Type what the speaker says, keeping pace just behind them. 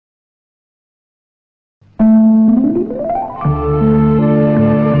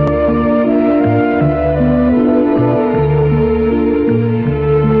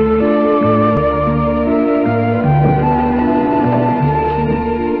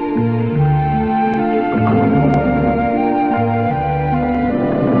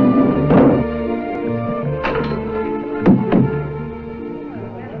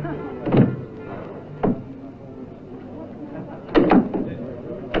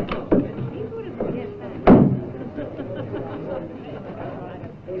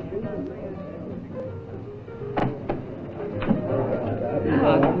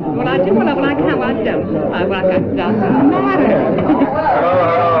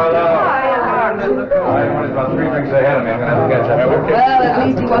About 3 drinks ahead of me. I'm going to have to catch up. Well, at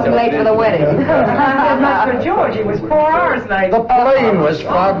least he wasn't late for the wedding. Not for George. He was 4 hours late. The plane was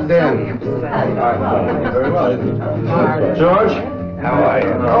fogged in. Very well. George, how are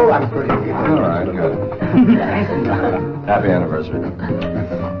you? Oh, I'm pretty good. All right, good. Happy anniversary.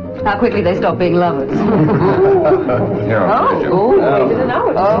 How quickly they stop being lovers. Here, I'll trade you. I didn't know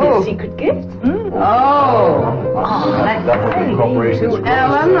it. Was it a secret gift? Let's say to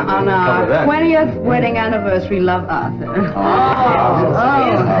Ellen on our 20th wedding anniversary, love, Arthur.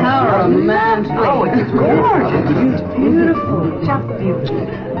 How romantic. Oh, it's gorgeous. It's beautiful. Just beautiful.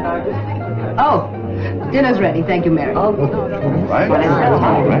 Oh, dinner's ready. Thank you, Mary. Right?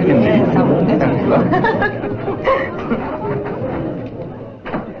 All right, indeed.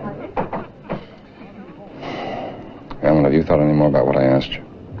 Ellen, have you thought any more about what I asked you?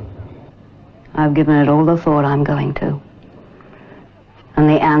 I've given it all the thought I'm going to. And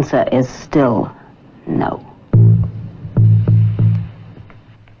the answer is still no.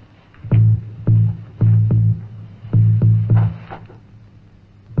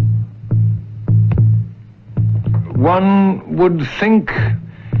 One would think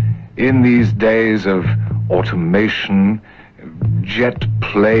in these days of automation, jet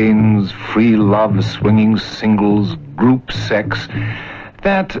planes, free love, swinging singles, group sex,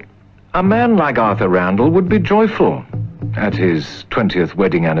 that a man like Arthur Randall would be joyful at his 20th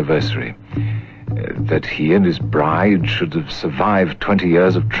wedding anniversary. That he and his bride should have survived 20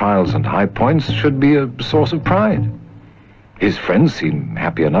 years of trials and high points should be a source of pride. His friends seem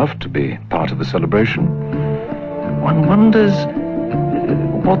happy enough to be part of the celebration. One wonders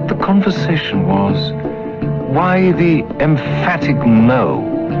what the conversation was. Why the emphatic no?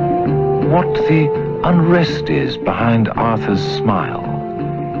 What the unrest is behind Arthur's smile?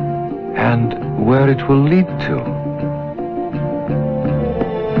 And where it will lead to?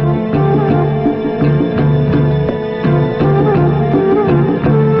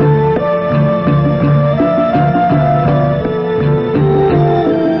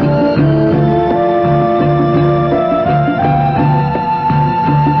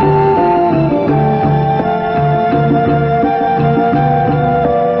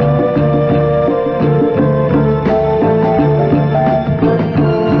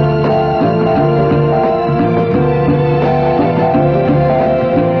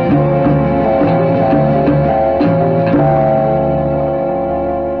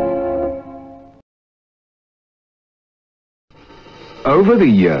 Over the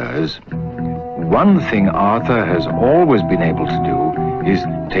years, one thing Arthur has always been able to do is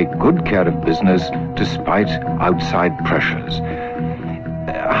take good care of business despite outside pressures.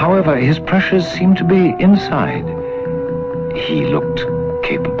 However, his pressures seemed to be inside. He looked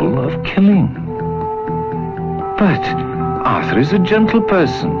capable of killing. But Arthur is a gentle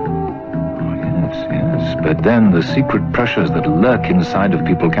person. Oh, yes, but then the secret pressures that lurk inside of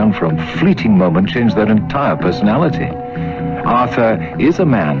people can for a fleeting moment change their entire personality. Arthur is a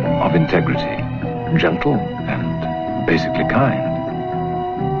man of integrity, gentle and basically kind,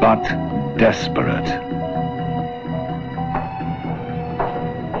 but desperate.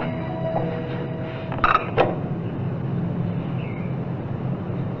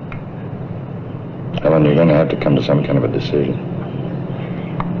 Ellen, you're going to have to come to some kind of a decision.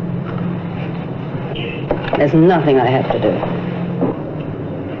 There's nothing I have to do.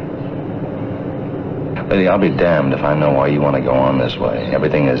 Lady, I'll be damned if I know why you want to go on this way.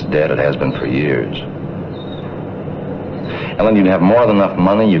 Everything is dead. It has been for years. Ellen, you'd have more than enough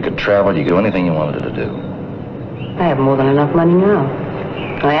money. You could travel. You could do anything you wanted to do. I have more than enough money now.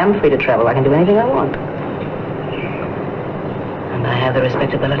 I am free to travel. I can do anything I want. And I have the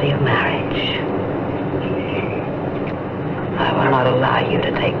respectability of marriage. I will not allow you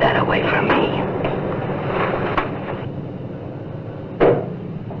to take that away from me.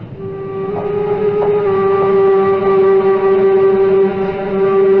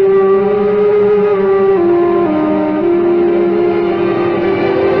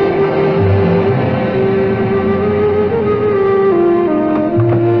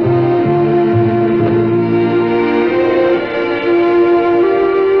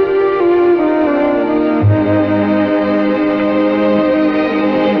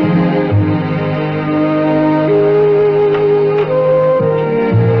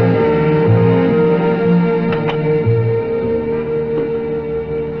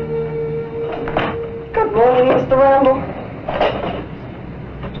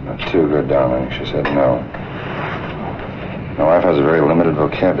 She said no. My wife has a very limited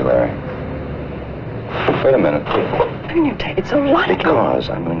vocabulary. Wait a minute. It's so light. Because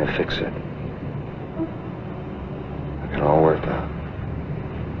I'm going to fix it. Doctor.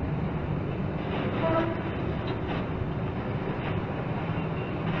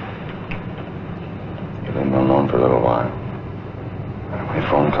 You've been alone for a little while. I don't want any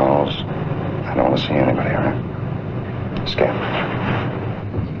phone calls. I don't want to see anybody, all right? Skip.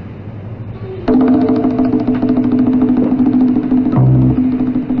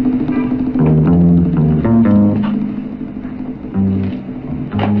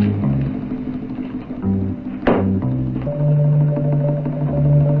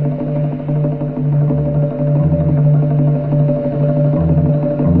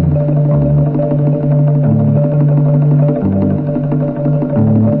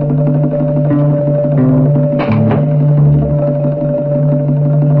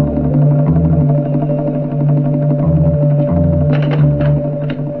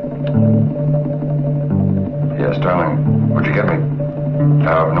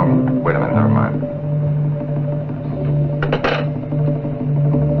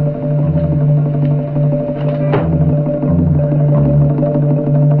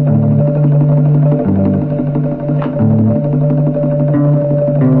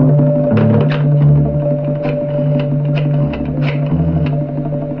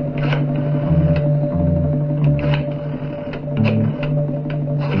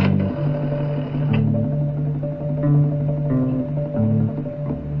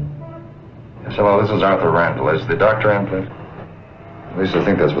 This is Arthur Randall. Is the doctor in, please? At least I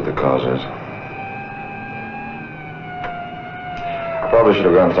think that's what the cause is. I probably should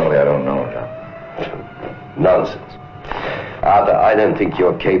have gone to somebody I don't know, John. Nonsense. Arthur, I don't think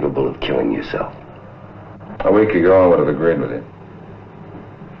you're capable of killing yourself. A week ago, I would have agreed with you.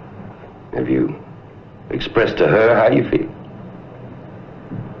 Have you expressed to her how you feel?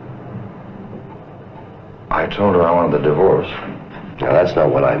 I told her I wanted the divorce. Now, that's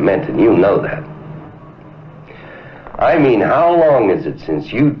not what I meant, and you know that. I mean, how long is it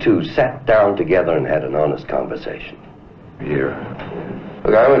since you two sat down together and had an honest conversation? A year.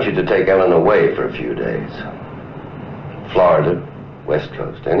 Look, I want you to take Ellen away for a few days. Florida, West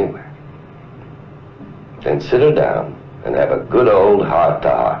Coast, anywhere. Then sit her down and have a good old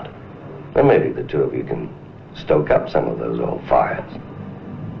heart-to-heart. Then maybe the two of you can stoke up some of those old fires.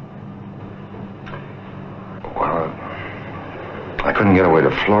 Well, I couldn't get away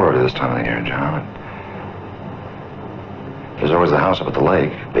to Florida this time of the year, John. There's always the house up at the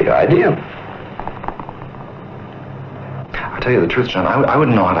lake. Big idea. I'll tell you the truth, John, I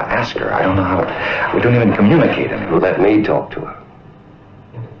wouldn't know how to ask her. I don't know how to... We don't even communicate anymore. Let me talk to her.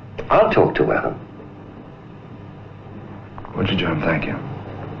 I'll talk to Ellen. Would you, John? Thank you.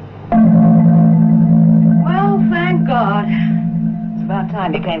 Well, thank God. It's about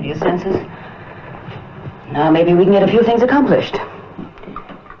time you came to your senses. Now maybe we can get a few things accomplished.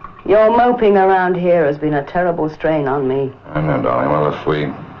 Your moping around here has been a terrible strain on me. I know, darling. Well, if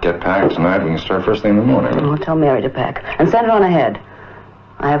we get packed tonight, we can start first thing in the morning. Oh, tell Mary to pack. And send her on ahead.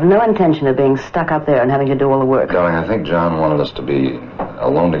 I have no intention of being stuck up there and having to do all the work. Darling, I think John wanted us to be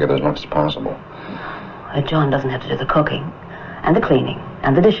alone together as much as possible. John doesn't have to do the cooking, and the cleaning,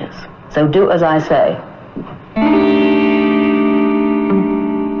 and the dishes. So do as I say.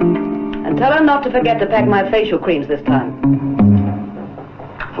 And tell her not to forget to pack my facial creams this time.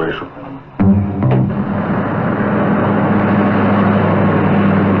 Facial?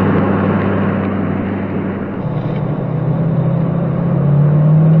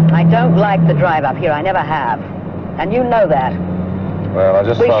 I don't like the drive up here. I never have. And you know that. Well, I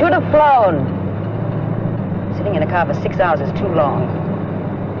just We thought... should have flown. Sitting in a car for 6 hours is too long.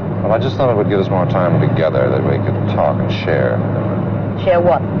 Well, I just thought it would give us more time together, that we could talk and share. Share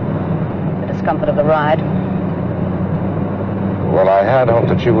what? The discomfort of the ride? Well, I had hoped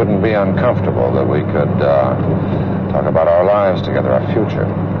that you wouldn't be uncomfortable, that we could talk about our lives together, our future.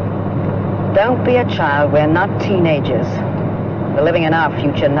 Don't be a child. We're not teenagers. We're living in our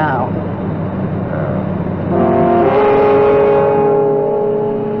future now.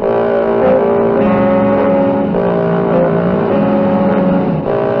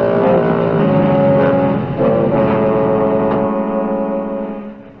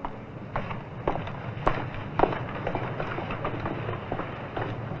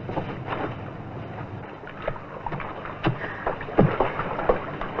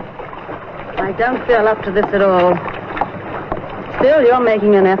 I don't feel up to this at all. Still, you're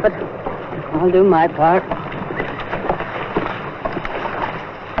making an effort. I'll do my part.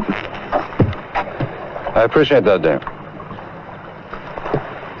 I appreciate that, Dave.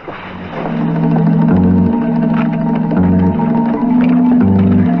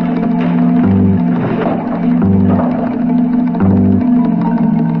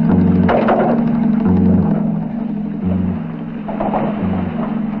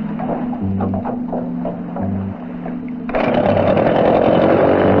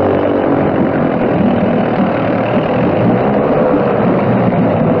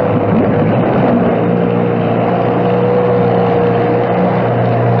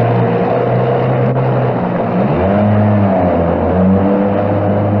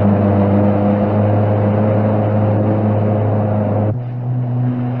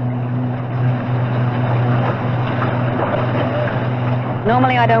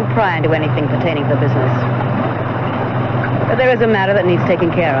 Normally I don't pry into anything pertaining to the business. But there is a matter that needs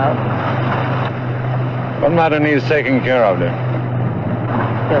taking care of. What matter needs taking care of, dear?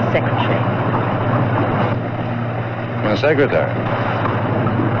 Your secretary. My secretary.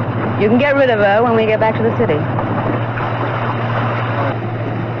 You can get rid of her when we get back to the city.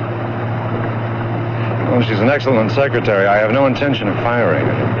 Well, she's an excellent secretary. I have no intention of firing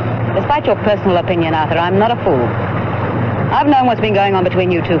her. Despite your personal opinion, Arthur, I'm not a fool. I've known what's been going on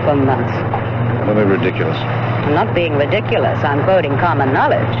between you two for months. Don't be ridiculous. I'm not being ridiculous. I'm quoting common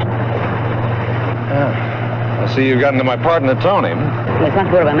knowledge. I see you've gotten to my partner, Tony. He's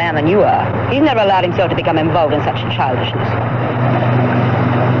much more of a man than you are. He's never allowed himself to become involved in such childishness.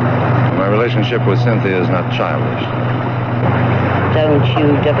 My relationship with Cynthia is not childish. Don't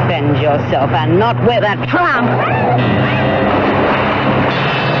you defend yourself, and not with a trump!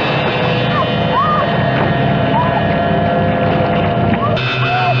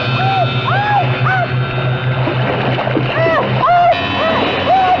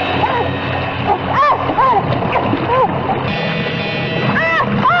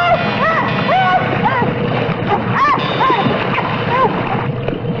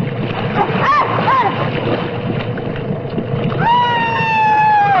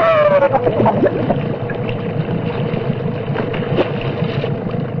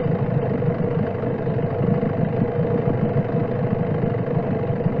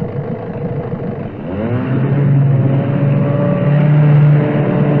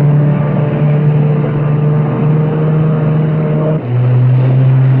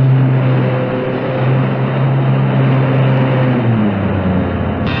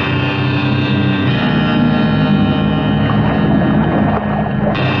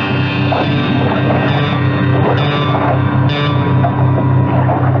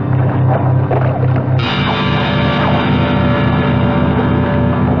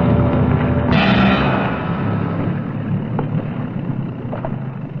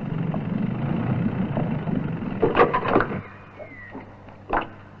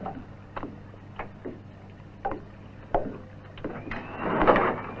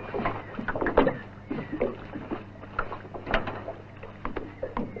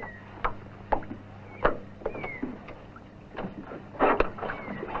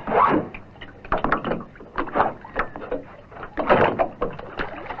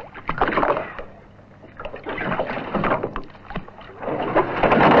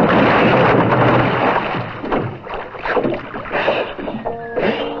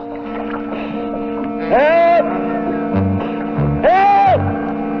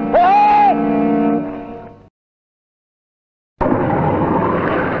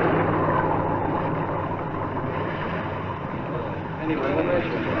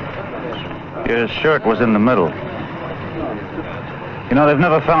 His shirt was in the middle. You know, they've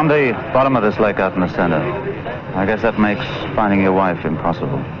never found the bottom of this lake out in the center. I guess that makes finding your wife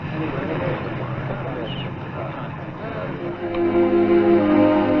impossible.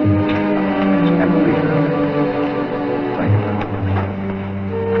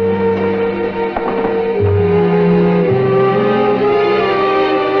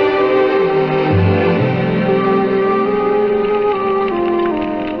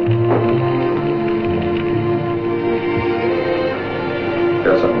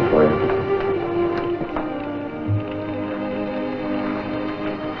 Got something for you.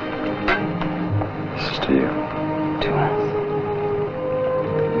 This is to you. To us.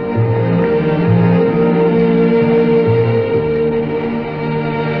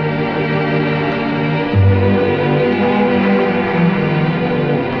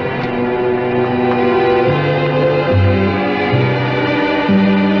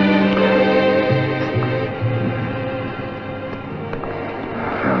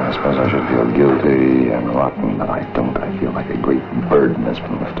 I suppose I should feel guilty and rotten, but I don't. I feel like a great burden has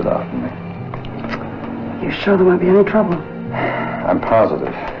been lifted off of me. You sure there won't be any trouble? I'm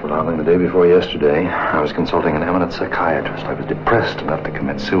positive. Darling, the day before yesterday, I was consulting an eminent psychiatrist. I was depressed enough to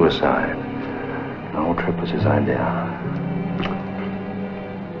commit suicide. The whole trip was his idea.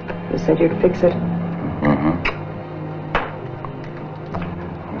 You said you'd fix it. Mm-hmm.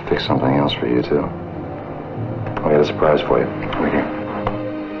 I'll fix something else for you, too. I got a surprise for you. Right here.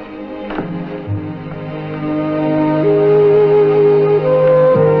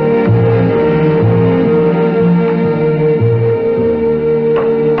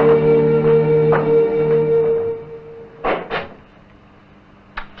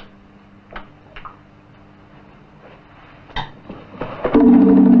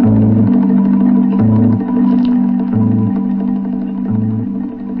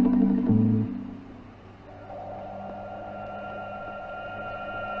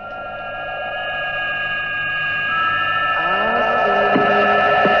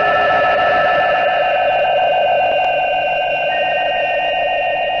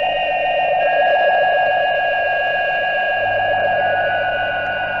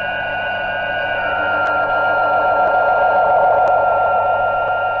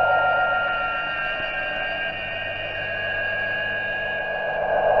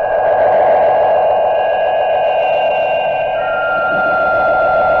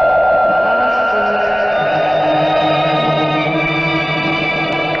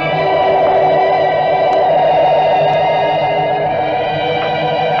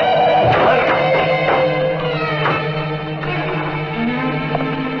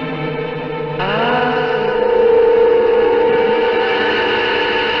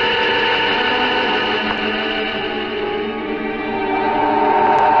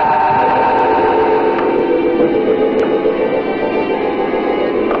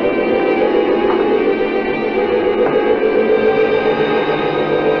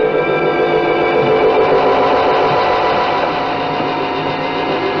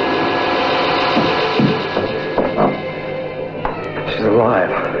 alive.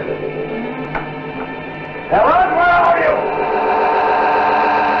 Helen, where are you?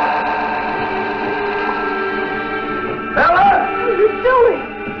 Helen! What are you doing?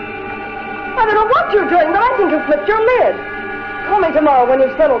 I don't know what you're doing, but I think you flipped your lid. Call me tomorrow when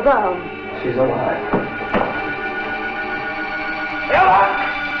you've settled down. She's alive.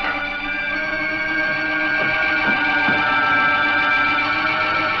 Helen!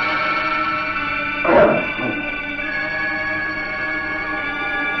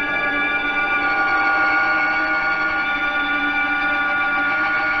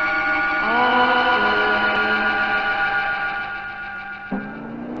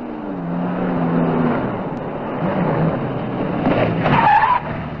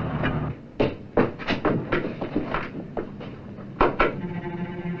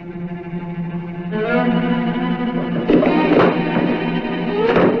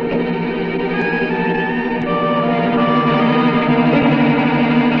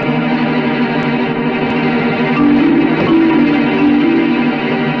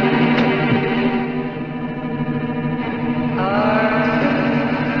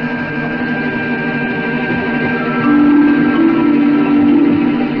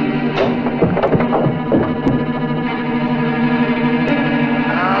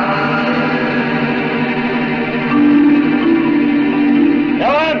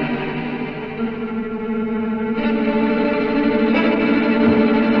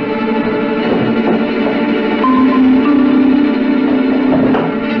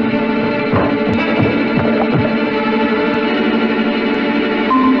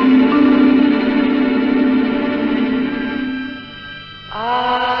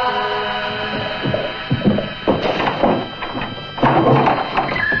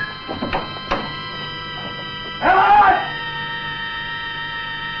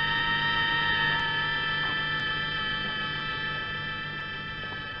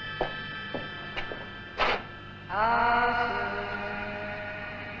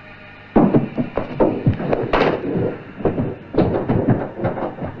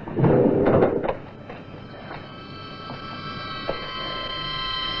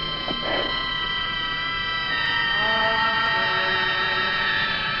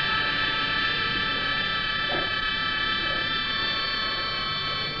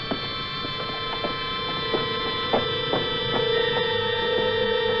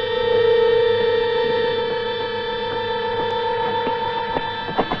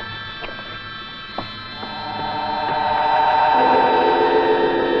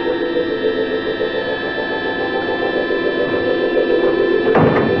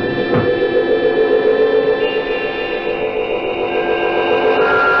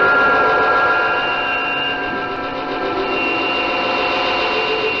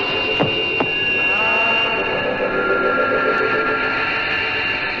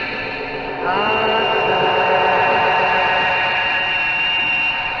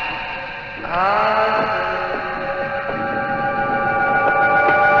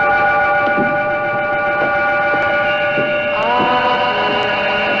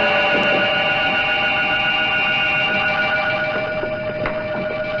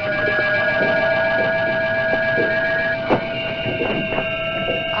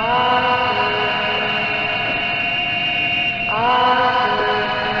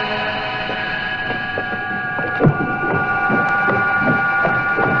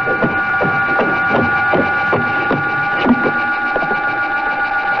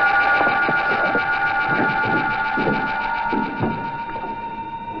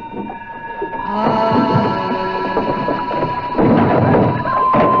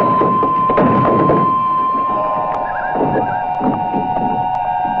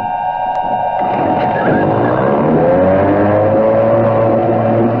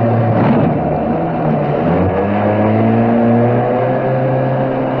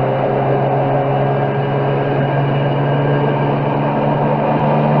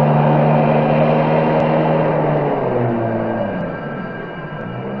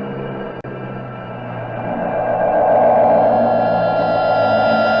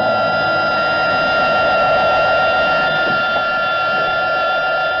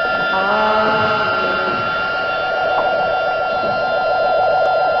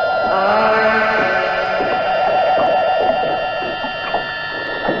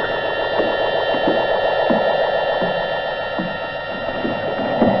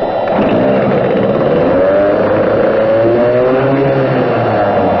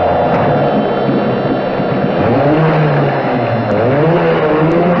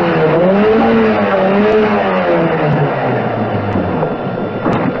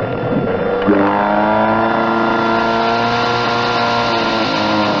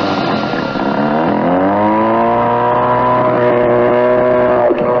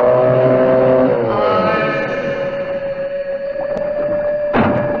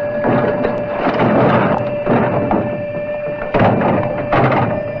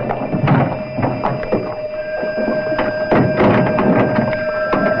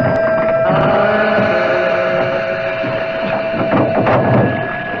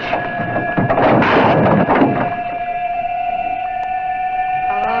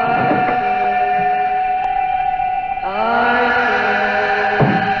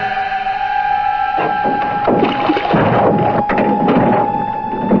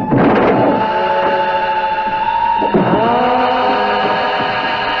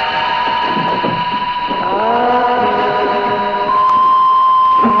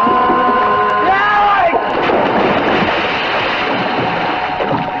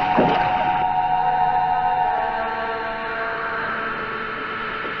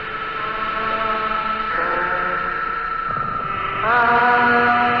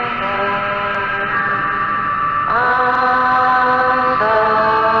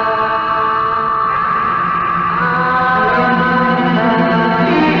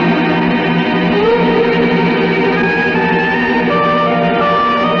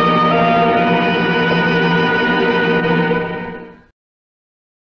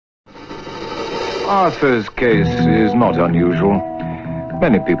 Arthur's case is not unusual.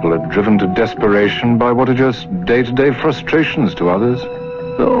 Many people are driven to desperation by what are just day-to-day frustrations to others.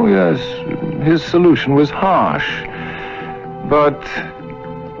 Oh, yes, his solution was harsh. But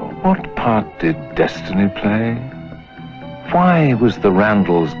what part did destiny play? Why was the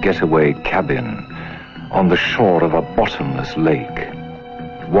Randalls' getaway cabin on the shore of a bottomless lake?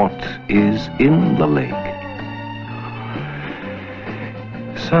 What is in the lake?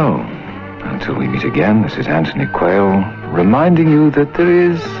 So, until we meet again, this is Anthony Quayle, reminding you that there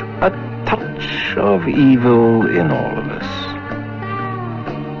is a touch of evil in all of us.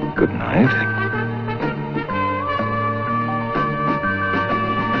 Good night.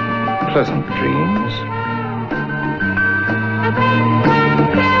 Pleasant dreams.